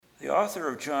author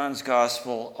of John's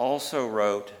Gospel also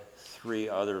wrote three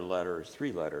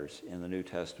letters in the New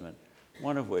Testament,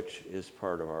 one of which is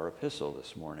part of our epistle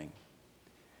this morning.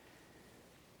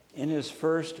 In his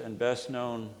first and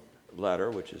best-known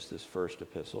letter, which is this first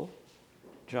epistle,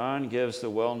 John gives the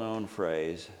well-known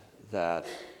phrase that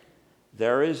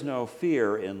there is no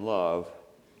fear in love,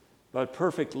 but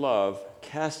perfect love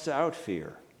casts out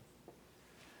fear.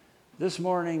 This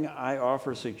morning, I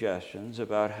offer suggestions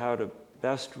about how to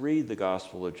best read the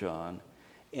Gospel of John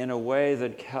in a way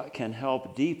that can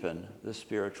help deepen the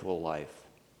spiritual life.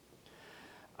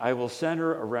 I will center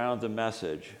around the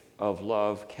message of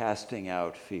love casting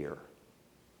out fear.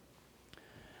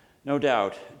 No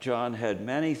doubt, John had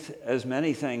as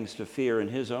many things to fear in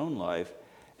his own life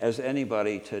as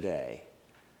anybody today,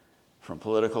 from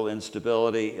political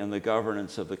instability in the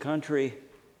governance of the country,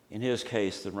 in his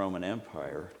case, the Roman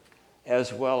Empire,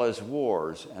 as well as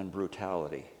wars and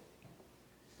brutality.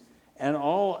 And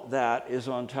all that is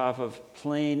on top of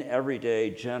plain, everyday,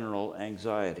 general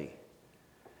anxiety.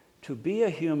 To be a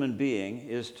human being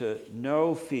is to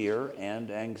know fear and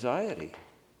anxiety.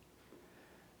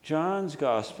 John's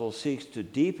gospel seeks to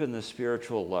deepen the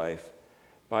spiritual life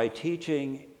by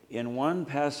teaching in one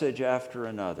passage after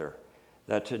another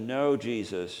that to know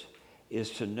Jesus is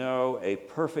to know a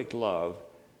perfect love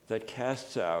that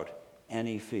casts out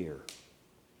any fear.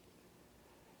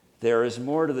 There is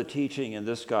more to the teaching in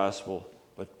this gospel,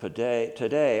 but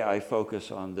today I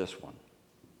focus on this one.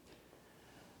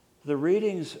 The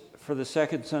readings for the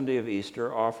second Sunday of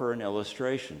Easter offer an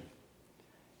illustration.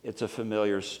 It's a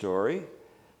familiar story.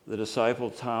 The disciple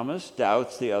Thomas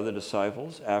doubts the other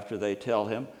disciples after they tell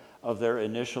him of their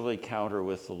initial encounter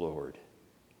with the Lord.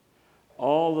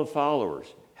 All the followers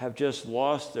have just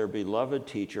lost their beloved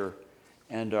teacher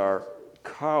and are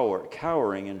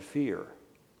cowering in fear.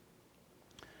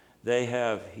 They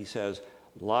have, he says,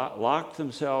 locked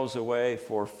themselves away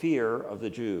for fear of the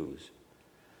Jews.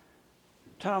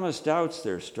 Thomas doubts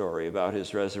their story about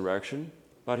his resurrection,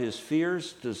 but his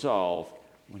fears dissolve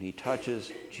when he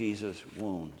touches Jesus'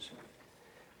 wounds.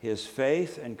 His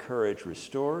faith and courage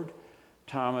restored,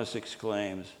 Thomas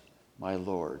exclaims, "My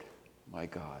Lord, my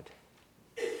God."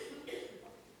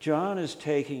 John is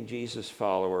taking Jesus'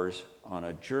 followers on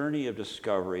a journey of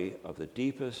discovery of the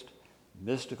deepest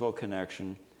mystical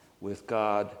connection with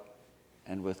God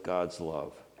and with God's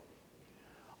love.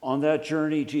 On that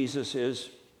journey, Jesus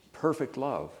is perfect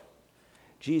love.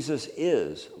 Jesus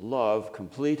is love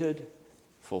completed,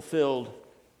 fulfilled,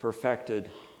 perfected,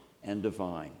 and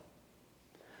divine.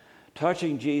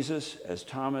 Touching Jesus, as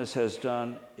Thomas has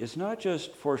done, is not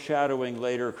just foreshadowing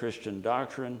later Christian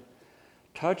doctrine.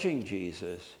 Touching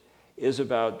Jesus is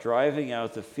about driving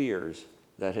out the fears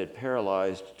that had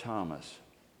paralyzed Thomas.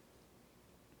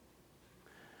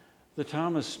 The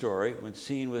Thomas story, when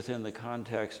seen within the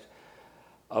context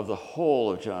of the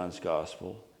whole of John's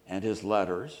Gospel and his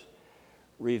letters,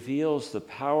 reveals the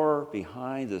power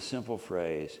behind the simple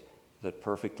phrase that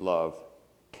perfect love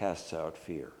casts out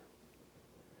fear.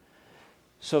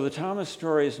 So the Thomas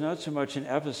story is not so much an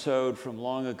episode from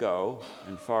long ago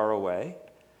and far away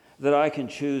that I can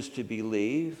choose to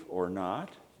believe or not,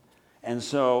 and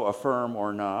so affirm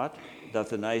or not that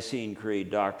the Nicene Creed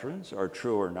doctrines are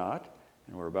true or not,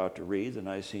 and we're about to read the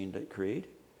Nicene Creed.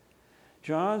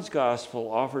 John's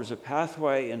Gospel offers a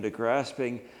pathway into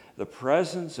grasping the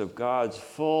presence of God's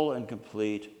full and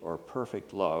complete or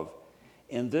perfect love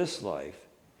in this life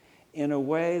in a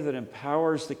way that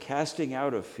empowers the casting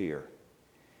out of fear,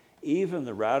 even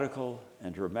the radical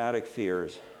and dramatic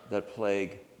fears that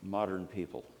plague modern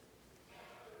people.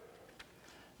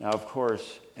 Now, of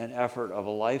course, an effort of a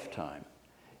lifetime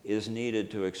is needed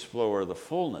to explore the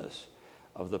fullness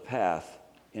of the path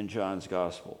in John's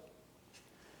Gospel.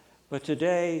 But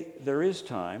today, there is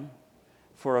time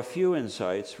for a few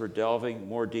insights for delving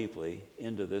more deeply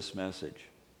into this message.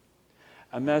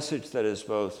 A message that is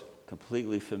both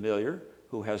completely familiar,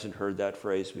 who hasn't heard that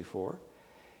phrase before,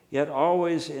 yet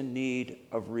always in need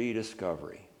of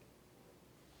rediscovery.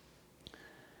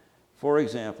 For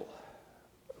example,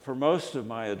 for most of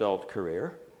my adult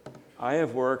career, I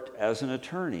have worked as an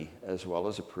attorney as well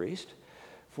as a priest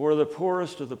for the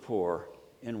poorest of the poor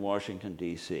in Washington,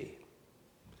 D.C.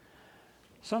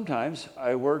 Sometimes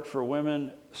I worked for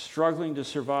women struggling to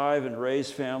survive and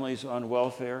raise families on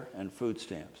welfare and food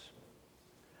stamps.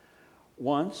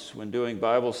 Once, when doing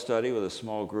Bible study with a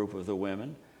small group of the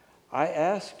women, I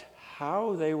asked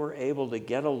how they were able to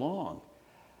get along.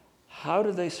 How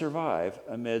did they survive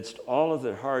amidst all of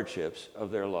the hardships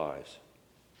of their lives?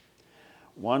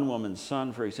 One woman's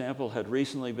son, for example, had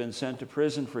recently been sent to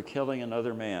prison for killing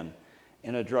another man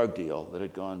in a drug deal that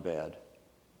had gone bad.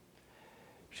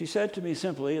 She said to me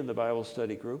simply in the Bible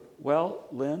study group, "Well,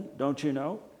 Lynn, don't you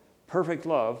know? Perfect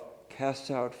love casts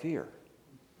out fear."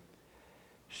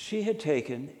 She had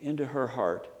taken into her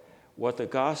heart what the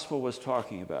gospel was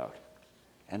talking about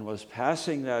and was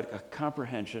passing that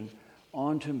comprehension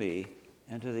on to me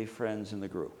and to the friends in the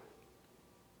group.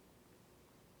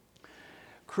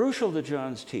 Crucial to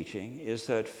John's teaching is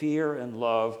that fear and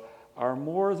love are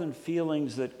more than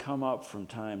feelings that come up from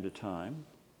time to time.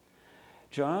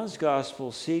 John's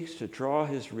gospel seeks to draw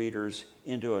his readers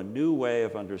into a new way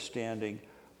of understanding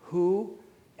who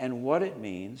and what it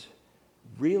means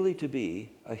really to be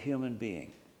a human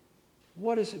being.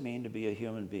 What does it mean to be a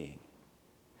human being?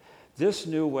 This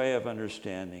new way of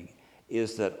understanding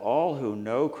is that all who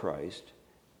know Christ,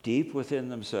 deep within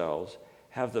themselves,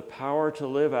 have the power to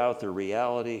live out the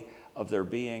reality of their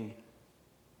being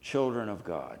children of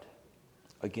God.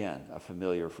 Again, a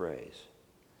familiar phrase.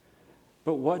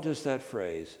 But what does that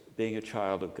phrase, being a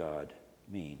child of God,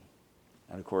 mean?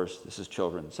 And of course, this is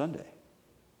Children's Sunday.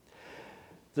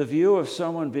 The view of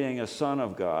someone being a son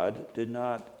of God did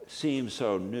not seem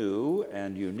so new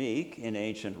and unique in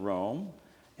ancient Rome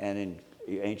and in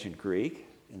ancient Greek,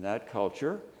 in that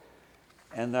culture,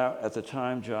 and that at the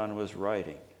time John was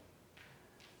writing.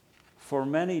 For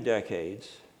many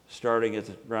decades, starting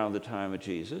around the time of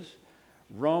Jesus,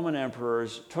 Roman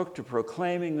emperors took to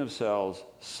proclaiming themselves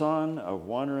son of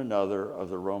one or another of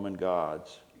the Roman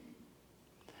gods.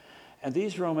 And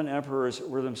these Roman emperors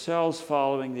were themselves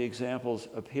following the examples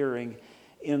appearing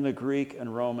in the Greek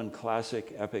and Roman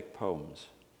classic epic poems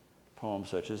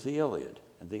such as the Iliad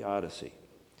and the Odyssey,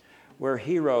 where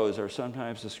heroes are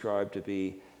sometimes described to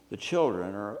be the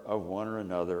children of one or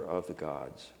another of the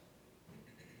gods.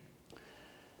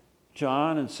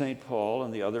 John and St. Paul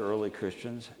and the other early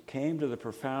Christians came to the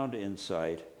profound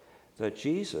insight that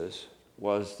Jesus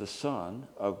was the Son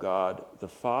of God the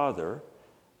Father,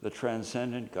 the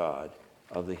transcendent God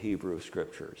of the Hebrew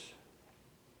Scriptures.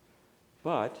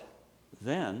 But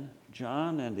then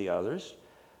John and the others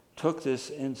took this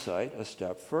insight a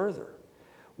step further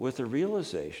with the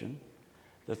realization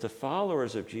that the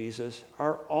followers of Jesus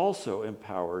are also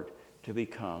empowered to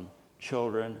become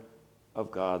children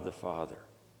of God the Father.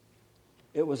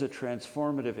 It was a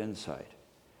transformative insight.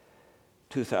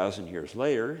 2,000 years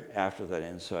later, after that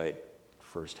insight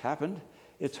first happened,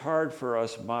 it's hard for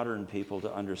us modern people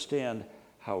to understand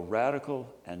how radical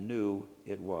and new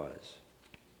it was.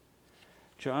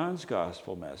 John's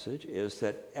gospel message is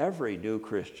that every new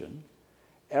Christian,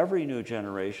 every new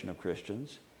generation of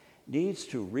Christians, needs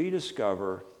to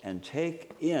rediscover and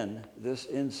take in this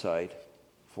insight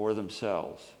for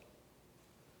themselves.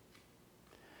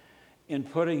 In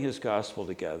putting his gospel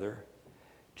together,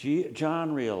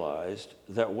 John realized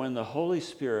that when the Holy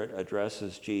Spirit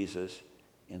addresses Jesus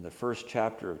in the first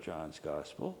chapter of John's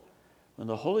gospel, when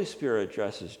the Holy Spirit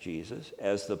addresses Jesus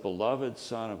as the beloved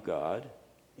Son of God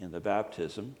in the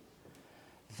baptism,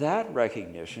 that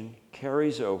recognition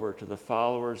carries over to the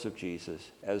followers of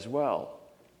Jesus as well.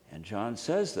 And John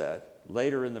says that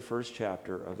later in the first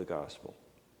chapter of the gospel.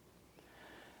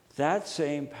 That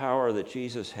same power that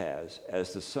Jesus has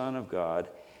as the Son of God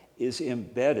is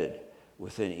embedded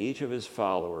within each of his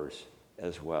followers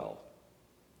as well.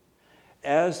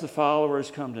 As the followers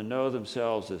come to know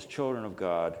themselves as children of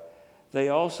God, they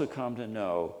also come to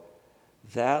know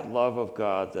that love of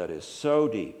God that is so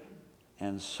deep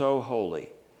and so holy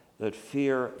that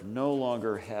fear no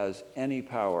longer has any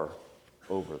power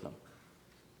over them.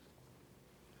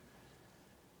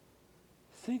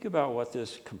 Think about what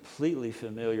this completely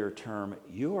familiar term,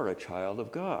 "you are a child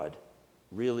of God,"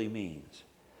 really means.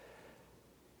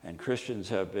 And Christians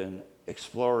have been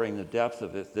exploring the depth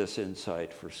of this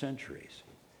insight for centuries.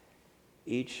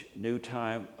 Each new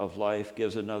time of life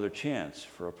gives another chance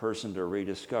for a person to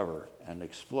rediscover and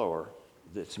explore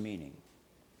its meaning.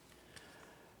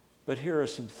 But here are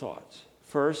some thoughts.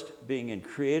 First, being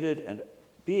created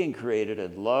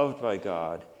and loved by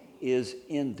God is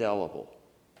indelible.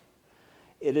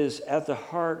 It is at the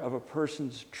heart of a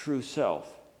person's true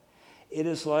self. It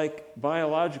is like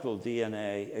biological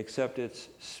DNA, except it's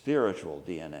spiritual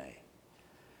DNA.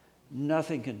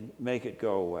 Nothing can make it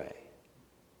go away.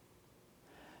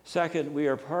 Second, we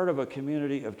are part of a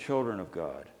community of children of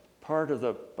God, part of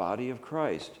the body of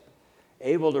Christ,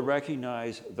 able to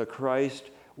recognize the Christ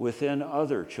within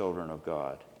other children of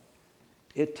God.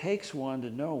 It takes one to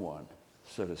know one,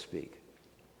 so to speak.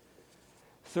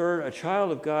 Third, a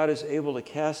child of God is able to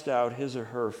cast out his or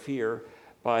her fear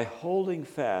by holding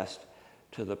fast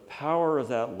to the power of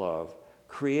that love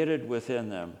created within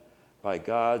them by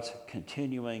God's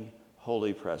continuing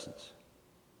holy presence.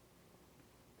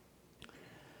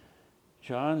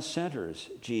 John centers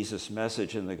Jesus'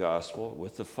 message in the gospel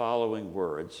with the following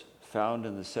words found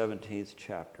in the 17th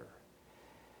chapter.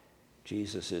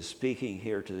 Jesus is speaking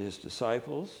here to his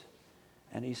disciples,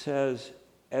 and he says,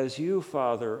 "As you,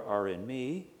 Father, are in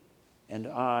me, and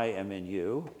I am in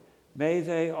you, may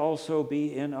they also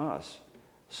be in us,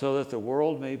 so that the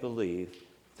world may believe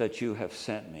that you have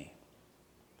sent me."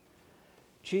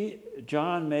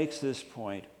 John makes this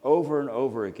point over and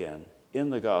over again in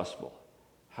the gospel,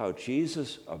 how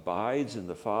Jesus abides in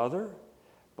the Father,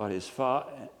 but his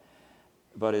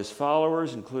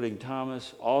followers, including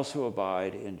Thomas, also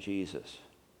abide in Jesus.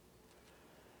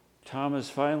 Thomas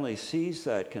finally sees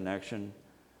that connection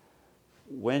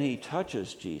when he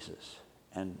touches Jesus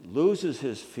and loses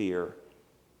his fear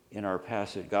in our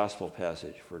gospel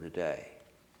passage for today.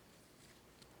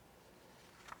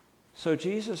 So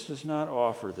Jesus does not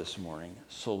offer this morning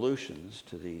solutions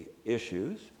to the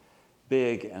issues,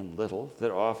 big and little,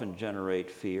 that often generate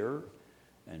fear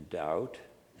and doubt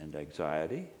and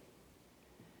anxiety.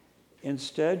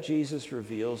 Instead, Jesus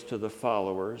reveals to the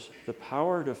followers the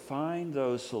power to find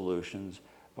those solutions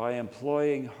by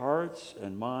employing hearts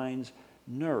and minds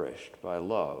nourished by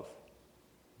love,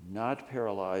 not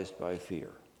paralyzed by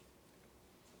fear.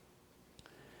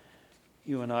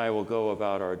 You and I will go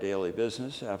about our daily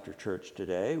business after church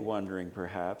today, wondering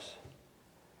perhaps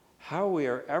how we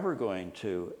are ever going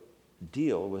to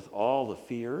deal with all the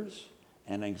fears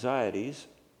and anxieties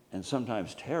and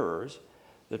sometimes terrors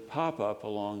that pop up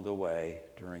along the way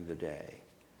during the day,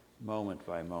 moment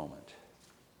by moment.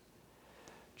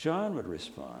 John would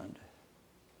respond,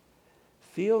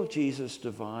 "Feel Jesus'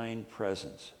 divine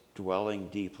presence dwelling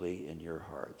deeply in your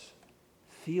hearts.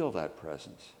 Feel that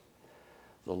presence.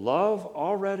 The love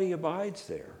already abides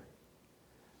there.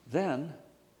 Then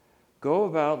go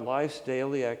about life's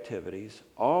daily activities,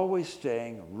 always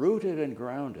staying rooted and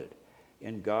grounded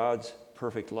in God's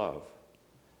perfect love,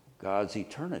 God's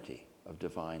eternity of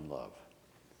divine love."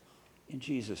 In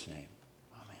Jesus' name.